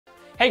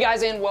Hey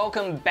guys, and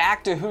welcome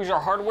back to Hoosier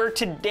Hardware.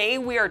 Today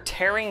we are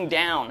tearing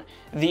down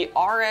the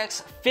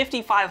RX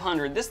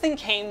 5500. This thing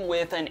came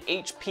with an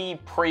HP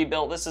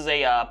pre-built. This is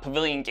a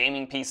Pavilion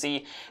gaming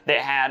PC that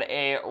had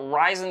a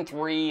Ryzen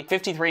 3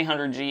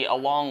 5300G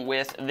along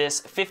with this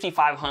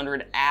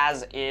 5500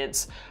 as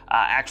its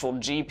actual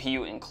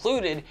GPU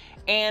included.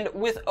 And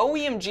with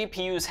OEM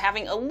GPUs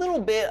having a little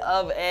bit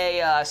of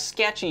a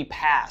sketchy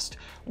past,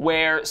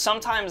 where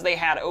sometimes they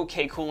had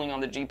okay cooling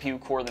on the GPU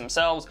core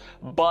themselves,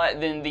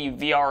 but then the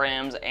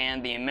VRMs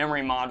and the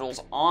memory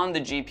modules on the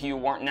GPU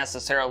weren't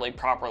necessarily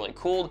properly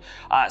cooled.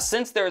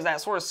 Since there's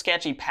that sort of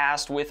sketchy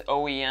past with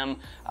OEM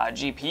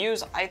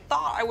GPUs, I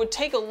thought I would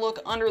take a look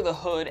under the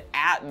hood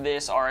at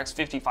this RX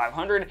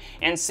 5500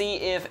 and see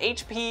if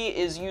HP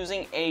is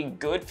using a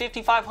good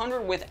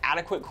 5500 with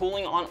adequate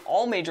cooling on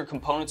all major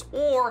components,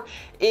 or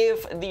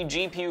if the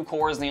GPU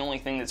core is the only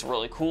thing that's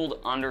really cooled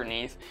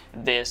underneath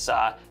this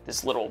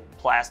this little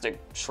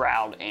plastic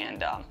shroud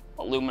and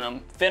aluminum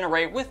fin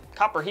array with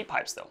copper heat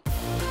pipes though.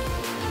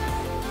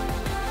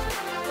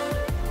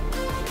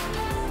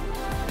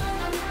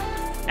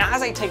 Now,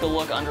 as I take a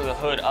look under the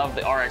hood of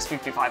the RX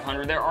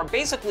 5500, there are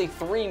basically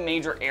three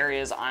major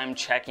areas I'm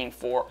checking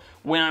for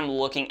when I'm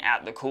looking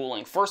at the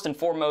cooling. First and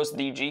foremost,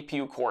 the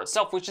GPU core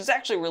itself, which is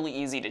actually really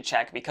easy to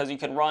check because you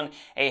can run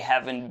a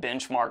Heaven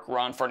benchmark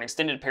run for an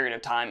extended period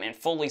of time and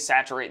fully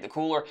saturate the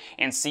cooler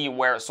and see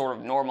where it sort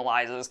of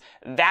normalizes.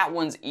 That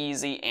one's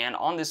easy, and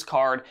on this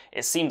card,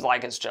 it seems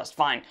like it's just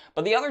fine.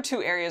 But the other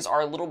two areas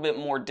are a little bit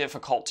more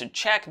difficult to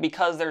check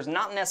because there's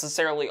not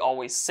necessarily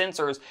always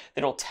sensors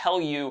that'll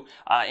tell you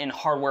in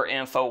hardware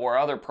info or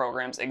other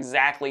programs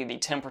exactly the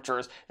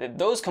temperatures that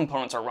those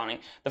components are running.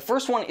 The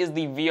first one is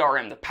the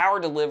VRM. The power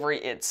delivery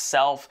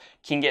itself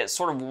can get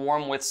sort of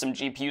warm with some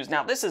GPUs.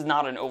 Now, this is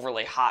not an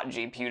overly hot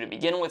GPU to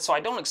begin with, so I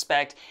don't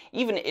expect,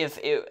 even if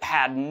it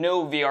had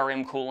no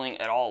VRM cooling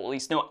at all, at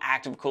least no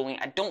active cooling,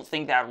 I don't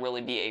think that would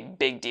really be a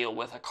big deal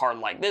with a card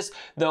like this,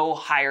 though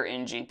higher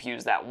end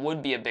GPUs that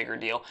would be a bigger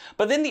deal.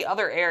 But then the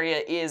other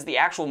area is the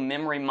actual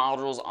memory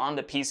modules on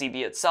the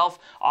PCB itself.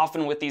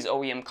 Often with these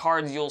OEM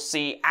cards, you'll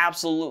see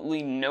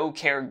absolutely no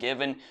care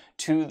given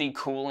to the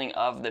cooling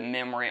of the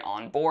memory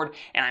on board,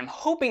 and I'm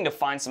hoping to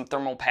find some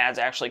thermal pads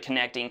actually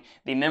connecting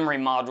the memory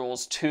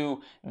modules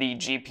to the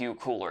GPU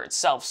cooler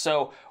itself.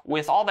 So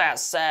with all that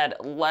said,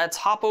 let's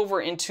hop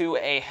over into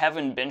a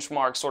Heaven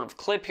benchmark sort of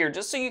clip here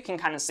just so you can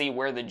kind of see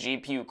where the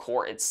GPU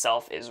core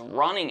itself is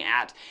running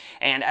at.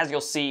 And as you'll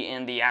see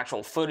in the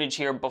actual footage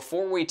here,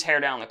 before we tear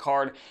down the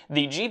card,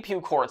 the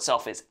GPU core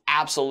itself is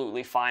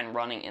absolutely fine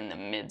running in the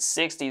mid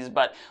 60s,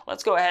 but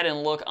let's go ahead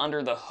and look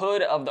under the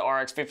hood of the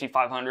RX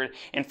 5500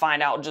 and find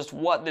out just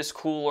what this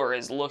cooler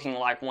is looking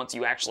like once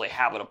you actually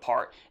have it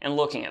apart and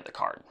looking at the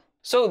card.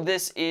 So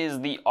this is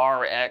the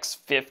RX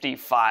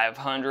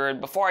 5500.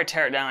 Before I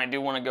tear it down, I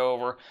do want to go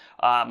over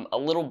a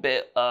little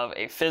bit of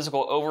a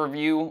physical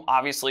overview.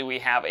 Obviously, we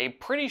have a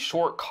pretty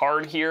short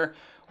card here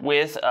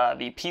with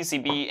the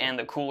PCB and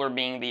the cooler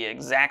being the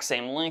exact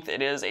same length.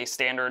 It is a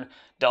standard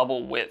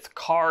double width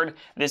card.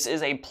 This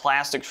is a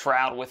plastic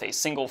shroud with a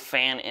single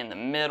fan in the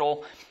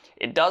middle.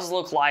 It does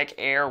look like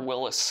air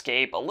will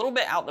escape a little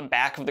bit out the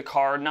back of the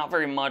card, not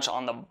very much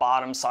on the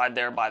bottom side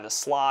there by the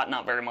slot,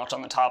 not very much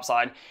on the top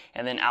side,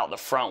 and then out the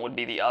front would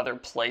be the other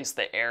place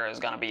the air is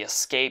going to be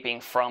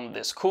escaping from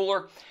this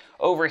cooler.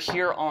 Over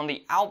here on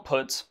the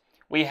outputs,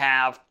 we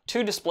have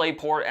two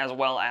DisplayPort as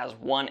well as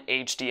one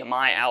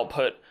HDMI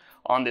output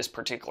on this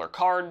particular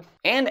card.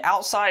 And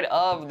outside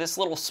of this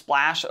little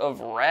splash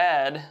of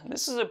red,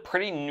 this is a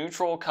pretty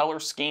neutral color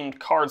schemed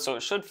card, so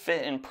it should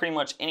fit in pretty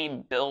much any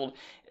build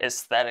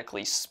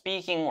aesthetically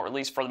speaking, or at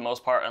least for the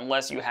most part,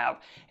 unless you have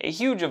a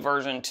huge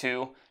aversion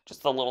to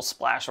just the little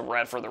splash of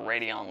red for the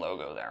Radeon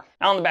logo there.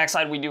 Now on the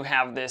backside, we do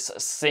have this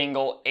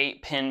single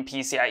 8-pin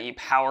PCIe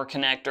power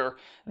connector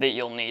that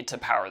you'll need to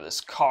power this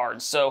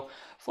card. So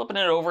flipping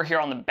it over here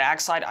on the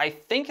backside, I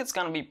think it's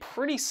going to be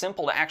pretty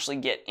simple to actually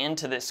get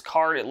into this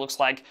card. It looks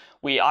like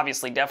we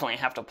obviously definitely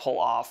have to pull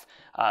off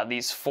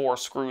these 4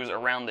 screws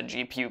around the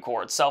GPU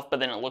core itself, but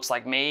then it looks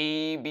like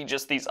maybe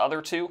just these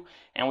other 2,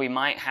 and we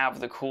might have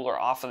the cooler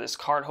off of this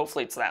card.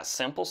 Hopefully it's that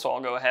simple, so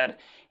I'll go ahead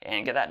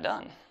and get that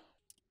done.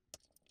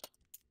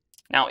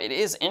 Now it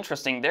is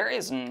interesting, there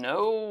is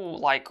no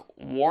like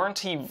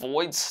warranty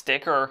void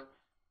sticker,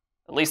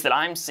 at least that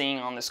I'm seeing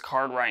on this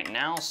card right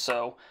now,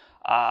 so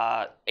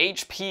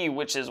HP,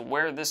 which is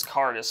where this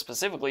card is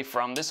specifically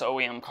from, this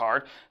OEM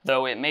card,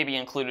 though it may be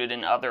included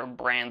in other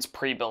brands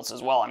pre-built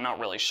as well, I'm not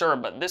really sure,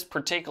 but this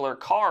particular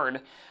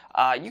card,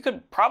 you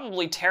could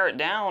probably tear it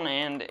down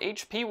and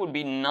HP would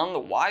be none the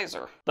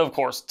wiser. Though of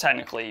course,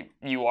 technically,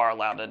 you are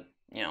allowed to,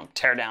 you know,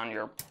 tear down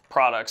your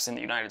products in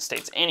the United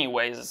States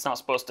anyways. It's not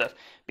supposed to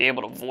be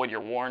able to void your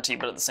warranty,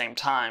 but at the same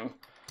time,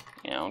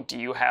 you know, do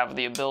you have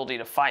the ability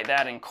to fight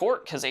that in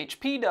court? Because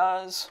HP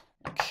does.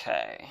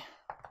 Okay.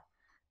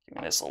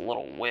 Give me this a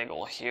little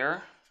wiggle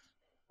here.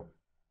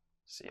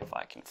 See if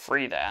I can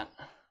free that.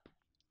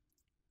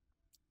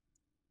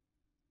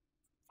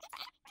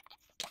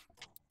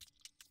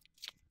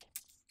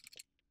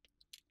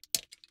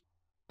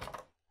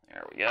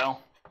 There we go.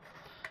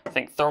 I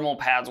think thermal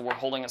pads were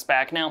holding us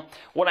back. Now,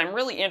 what I'm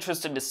really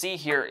interested to see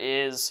here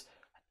is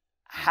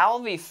how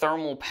the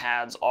thermal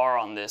pads are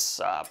on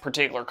this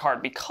particular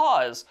card,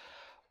 because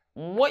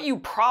what you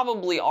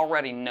probably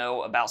already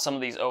know about some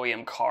of these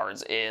OEM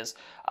cards is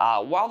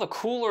while the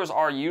coolers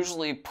are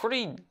usually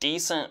pretty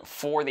decent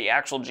for the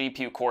actual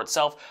GPU core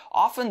itself,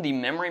 often the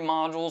memory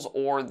modules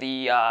or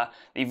the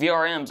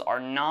VRMs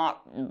are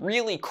not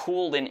really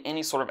cooled in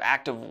any sort of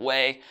active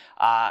way.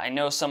 I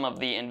know some of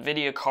the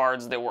NVIDIA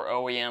cards that were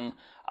OEM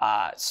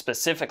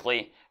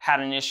specifically had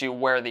an issue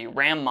where the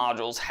RAM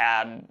modules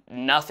had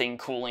nothing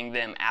cooling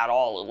them at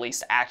all, at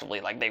least actively,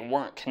 like they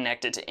weren't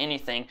connected to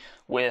anything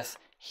with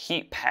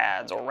heat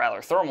pads, or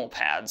rather thermal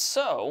pads.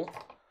 So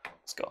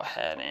let's go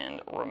ahead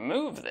and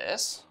remove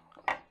this.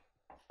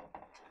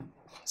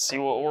 See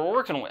what we're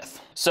working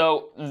with.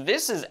 So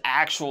this is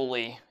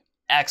actually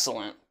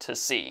excellent to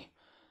see.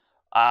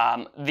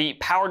 The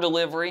power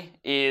delivery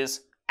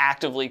is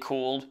actively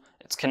cooled.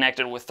 It's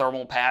connected with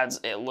thermal pads.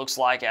 It looks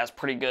like it has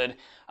pretty good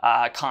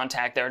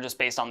contact there just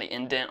based on the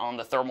indent on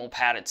the thermal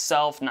pad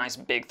itself. Nice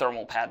big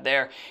thermal pad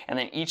there. And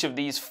then each of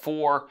these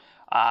four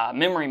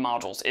memory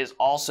modules is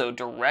also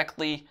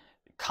directly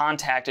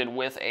contacted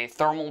with a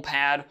thermal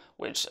pad,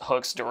 which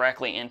hooks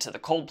directly into the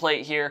cold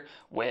plate here,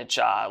 which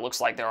looks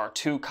like there are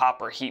two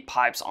copper heat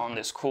pipes on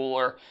this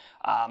cooler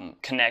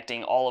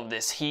connecting all of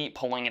this heat,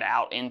 pulling it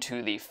out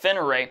into the fin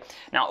array.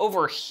 Now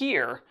over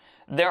here,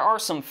 there are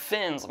some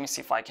fins. Let me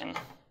see if I can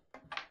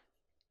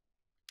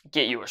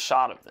get you a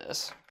shot of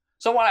this.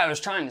 So what I was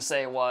trying to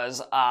say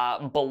was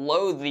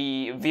below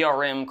the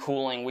VRM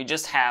cooling, we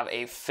just have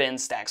a fin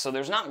stack. So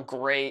there's not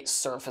great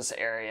surface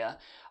area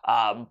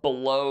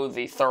below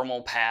the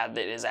thermal pad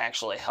that is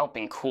actually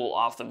helping cool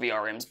off the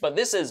VRMs. But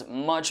this is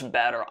much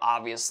better,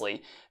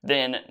 obviously,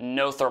 than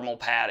no thermal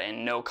pad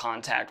and no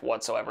contact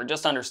whatsoever.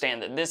 Just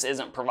understand that this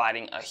isn't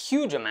providing a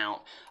huge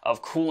amount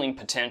of cooling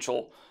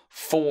potential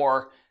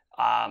for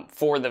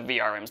the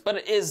VRMs, but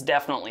it is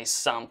definitely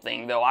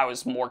something, though I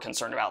was more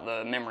concerned about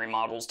the memory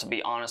modules, to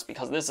be honest,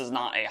 because this is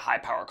not a high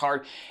power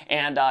card.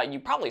 And you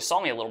probably saw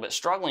me a little bit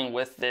struggling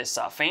with this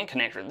fan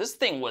connector. This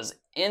thing was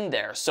in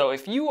there. So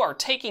if you are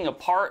taking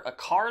apart a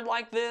card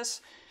like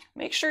this,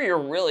 make sure you're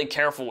really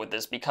careful with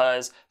this,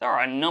 because there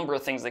are a number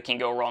of things that can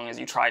go wrong as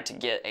you try to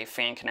get a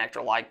fan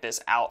connector like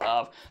this out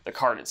of the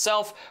card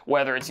itself,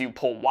 whether it's you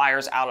pull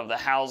wires out of the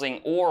housing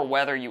or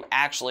whether you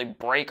actually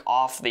break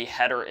off the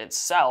header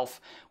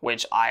itself,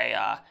 which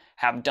I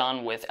have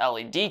done with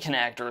LED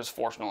connectors.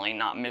 Fortunately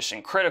not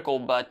mission critical,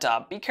 but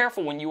be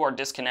careful when you are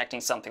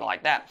disconnecting something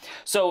like that.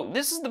 So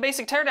this is the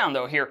basic teardown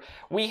though. Here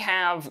we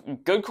have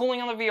good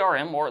cooling on the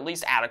VRM, or at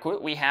least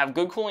adequate. We have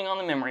good cooling on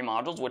the memory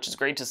modules, which is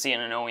great to see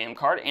in an OEM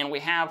card, and we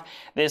have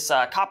this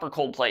copper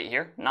cold plate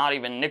here, not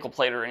even nickel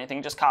plate or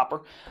anything, just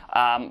copper,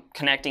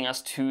 connecting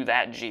us to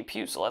that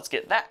GPU. So let's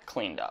get that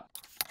cleaned up.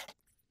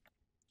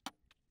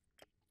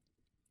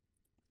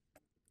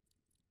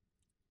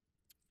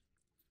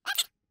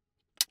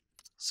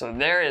 So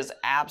there is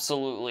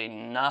absolutely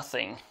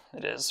nothing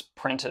that is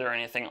printed or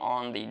anything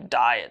on the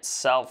die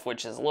itself,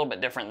 which is a little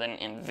bit different than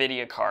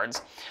NVIDIA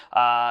cards.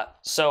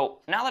 So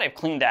now that I've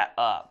cleaned that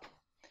up,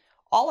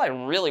 all I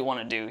really want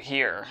to do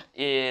here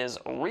is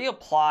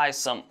reapply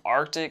some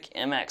Arctic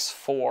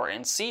MX4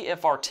 and see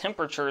if our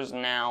temperatures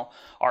now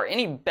are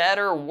any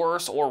better,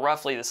 worse, or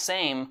roughly the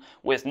same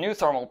with new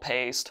thermal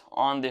paste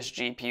on this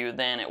GPU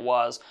than it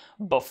was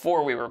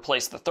before we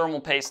replaced the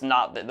thermal paste.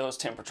 Not that those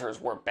temperatures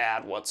were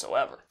bad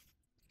whatsoever.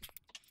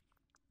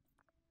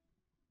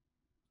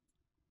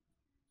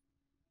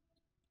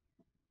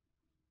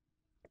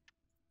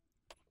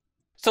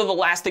 So the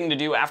last thing to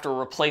do after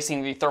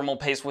replacing the thermal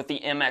paste with the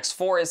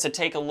MX4 is to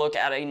take a look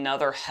at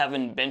another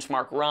Heaven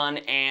benchmark run,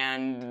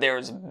 and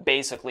there's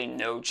basically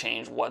no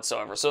change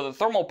whatsoever. So the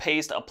thermal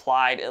paste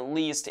applied, at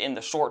least in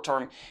the short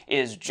term,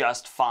 is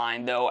just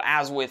fine, though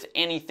as with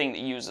anything that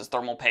uses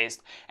thermal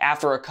paste,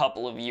 after a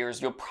couple of years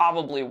you'll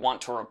probably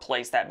want to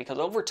replace that, because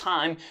over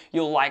time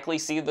you'll likely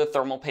see the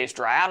thermal paste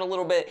dry out a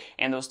little bit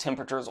and those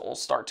temperatures will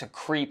start to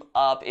creep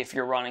up if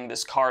you're running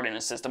this card in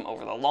a system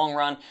over the long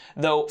run.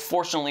 Though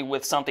fortunately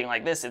with something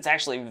like this, it's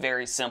actually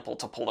very simple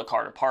to pull the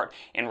card apart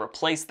and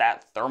replace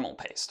that thermal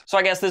paste. So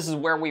I guess this is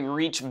where we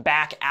reach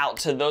back out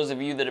to those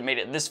of you that have made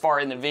it this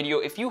far in the video.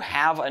 If you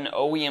have an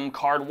OEM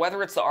card,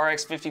 whether it's the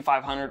RX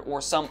 5500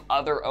 or some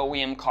other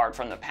OEM card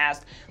from the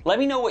past, let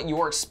me know what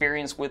your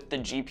experience with the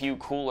GPU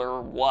cooler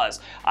was.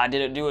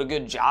 Did it do a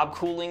good job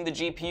cooling the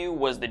GPU?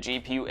 Was the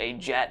GPU a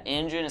jet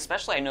engine?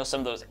 Especially I know some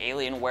of those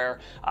Alienware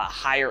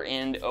higher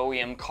end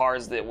OEM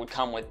cards that would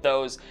come with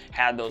those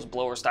had those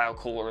blower style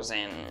coolers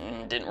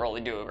and didn't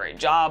really do a great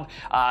job.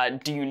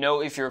 Do you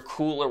know if your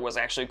cooler was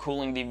actually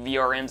cooling the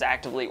VRMs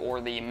actively or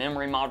the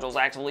memory modules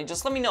actively?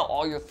 Just let me know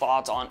all your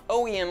thoughts on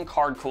OEM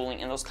card cooling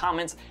in those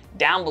comments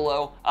down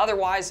below.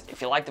 Otherwise,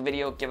 if you like the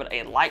video, give it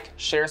a like,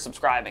 share,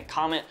 subscribe, and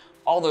comment.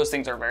 All those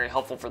things are very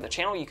helpful for the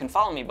channel. You can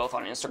follow me both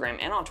on Instagram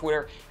and on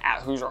Twitter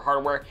at Hoosier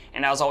Hardware.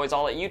 And as always,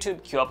 I'll let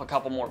YouTube queue up a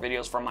couple more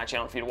videos from my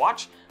channel for you to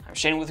watch. I'm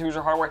Shane with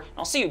Hoosier Hardware, and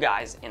I'll see you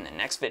guys in the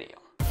next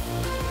video.